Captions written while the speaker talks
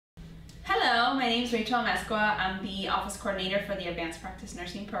Hello, my name is Rachel Amesqua. I'm the Office Coordinator for the Advanced Practice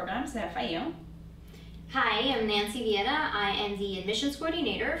Nursing Programs at FIU. Hi, I'm Nancy Vieta. I am the Admissions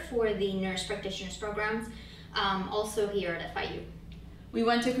Coordinator for the Nurse Practitioners Programs, also here at FIU. We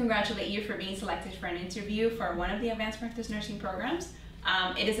want to congratulate you for being selected for an interview for one of the Advanced Practice Nursing Programs.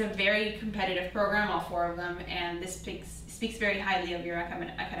 It is a very competitive program, all four of them, and this speaks very highly of your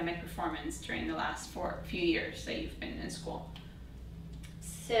academic performance during the last few years that you've been in school.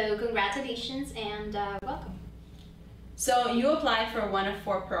 So congratulations and welcome. So you applied for one of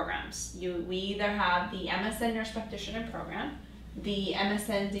four programs. We either have the MSN Nurse Practitioner Program, the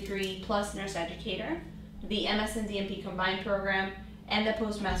MSN Degree Plus Nurse Educator, the MSN DNP Combined Program, and the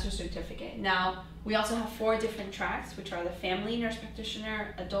Postmaster Certificate. Now, we also have four different tracks, which are the Family Nurse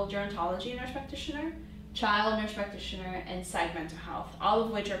Practitioner, Adult Gerontology Nurse Practitioner, Child Nurse Practitioner, and Psych Mental Health, all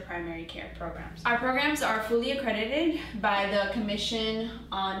of which are primary care programs. Our programs are fully accredited by the Commission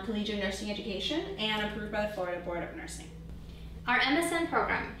on Collegiate Nursing Education and approved by the Florida Board of Nursing. Our MSN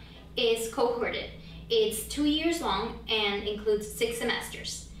program is cohorted. It's 2 years long and includes 6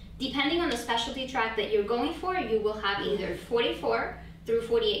 semesters. Depending on the specialty track that you're going for, you will have either 44 through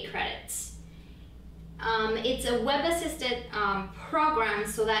 48 credits. It's a web-assisted program,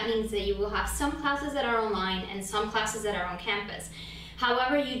 so that means that you will have some classes that are online and some classes that are on campus.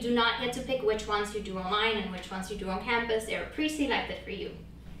 However, you do not get to pick which ones you do online and which ones you do on campus. They are pre-selected for you.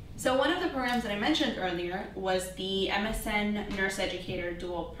 So one of the programs that I mentioned earlier was the MSN Nurse Educator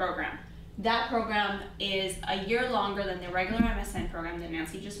Dual Program. That program is a year longer than the regular MSN program that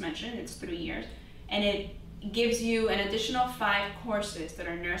Nancy just mentioned. It's 3 years, and it gives you an additional 5 courses that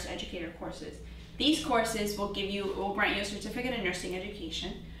are nurse educator courses. These courses will grant you a certificate in nursing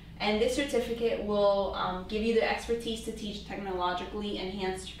education, and this certificate will give you the expertise to teach technologically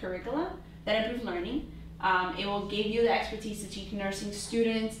enhanced curricula that improve learning. It will give you the expertise to teach nursing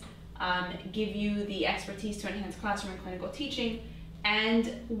students, give you the expertise to enhance classroom and clinical teaching,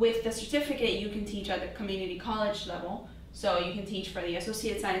 and with the certificate you can teach at the community college level, so you can teach for the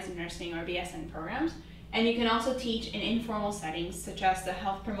Associate Science in Nursing or BSN programs, and you can also teach in informal settings such as the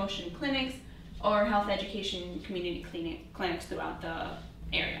health promotion clinics or health education community clinics throughout the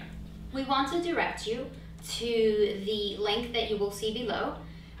area. We want to direct you to the link that you will see below.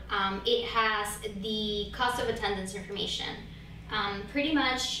 It has the cost of attendance information. Pretty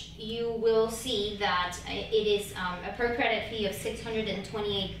much you will see that it is a per credit fee of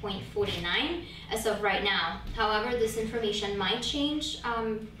 $628.49 as of right now. However, this information might change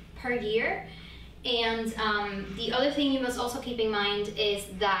per year. And the other thing you must also keep in mind is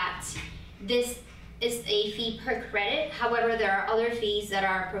that this is a fee per credit. However, there are other fees that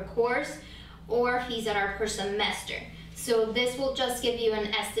are per course or fees that are per semester. So this will just give you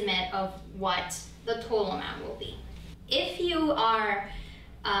an estimate of what the total amount will be. If you are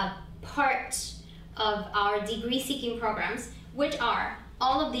part of our degree-seeking programs, which are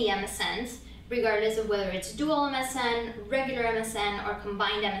all of the MSNs, regardless of whether it's dual MSN, regular MSN, or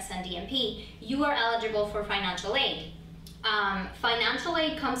combined MSN DNP, you are eligible for financial aid. Financial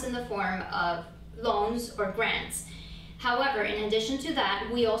aid comes in the form of loans or grants. However, in addition to that,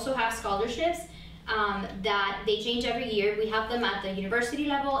 we also have scholarships that they change every year. We have them at the university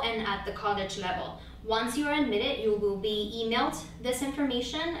level and at the college level. Once you are admitted, you will be emailed this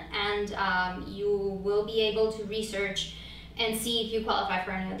information, and you will be able to research and see if you qualify for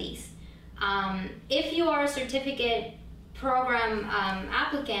any of these. If you are a certificate program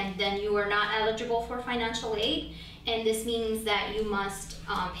applicant, then you are not eligible for financial aid, and this means that you must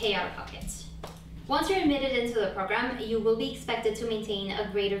pay out of pocket. Once you're admitted into the program, you will be expected to maintain a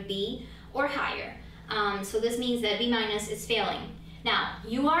grade of B or higher. So this means that B- is failing. Now,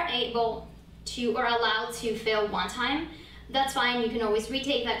 you are able to or allowed to fail one time. That's fine, you can always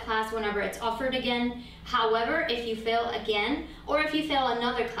retake that class whenever it's offered again. However, if you fail again, or if you fail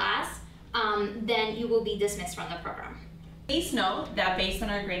another class, then you will be dismissed from the program. Please note that based on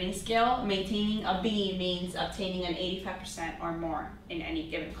our grading scale, maintaining a B means obtaining an 85% or more in any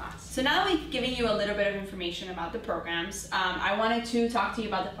given class. So now that we've given you a little bit of information about the programs, I wanted to talk to you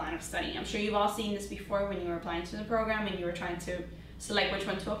about the plan of study. I'm sure you've all seen this before when you were applying to the program and you were trying to select which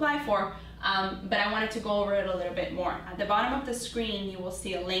one to apply for, but I wanted to go over it a little bit more. At the bottom of the screen, you will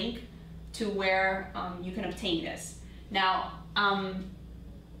see a link to where you can obtain this. Now,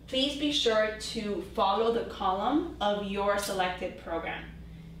 please be sure to follow the column of your selected program.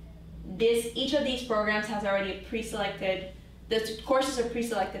 Each of these programs has already pre-selected, the courses are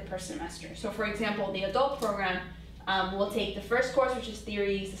pre-selected per semester. So for example, the adult program will take the first course, which is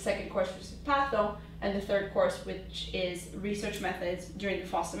theories, the second course, which is patho, and the third course, which is research methods during the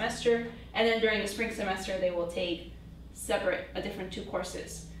fall semester. And then during the spring semester, they will take a different 2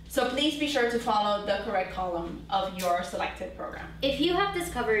 courses. So please be sure to follow the correct column of your selected program. If you have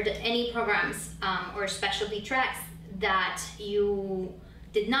discovered any programs or specialty tracks that you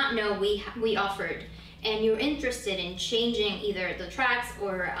did not know we offered, and you're interested in changing either the tracks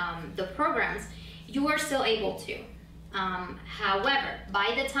or the programs, you are still able to. However,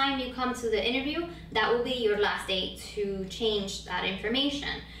 by the time you come to the interview, that will be your last day to change that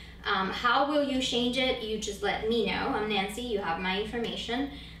information. How will you change it? You just let me know. I'm Nancy, you have my information.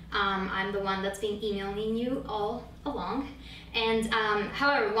 I'm the one that's been emailing you all along. And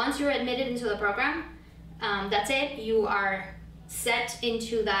however, once you're admitted into the program, that's it. You are set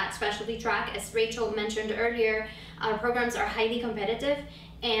into that specialty track. As Rachel mentioned earlier, our programs are highly competitive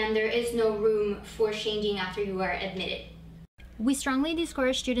and there is no room for changing after you are admitted. We strongly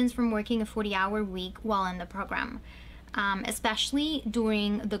discourage students from working a 40-hour week while in the program, especially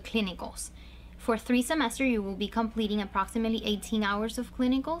during the clinicals. For 3 semesters, you will be completing approximately 18 hours of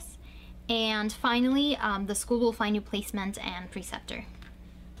clinicals. And finally, the school will find you placement and preceptor.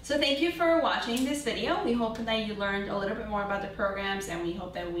 So thank you for watching this video. We hope that you learned a little bit more about the programs, and we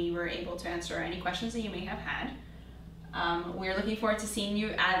hope that we were able to answer any questions that you may have had. We're looking forward to seeing you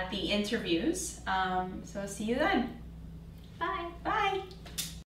at the interviews. So see you then. Bye. Bye.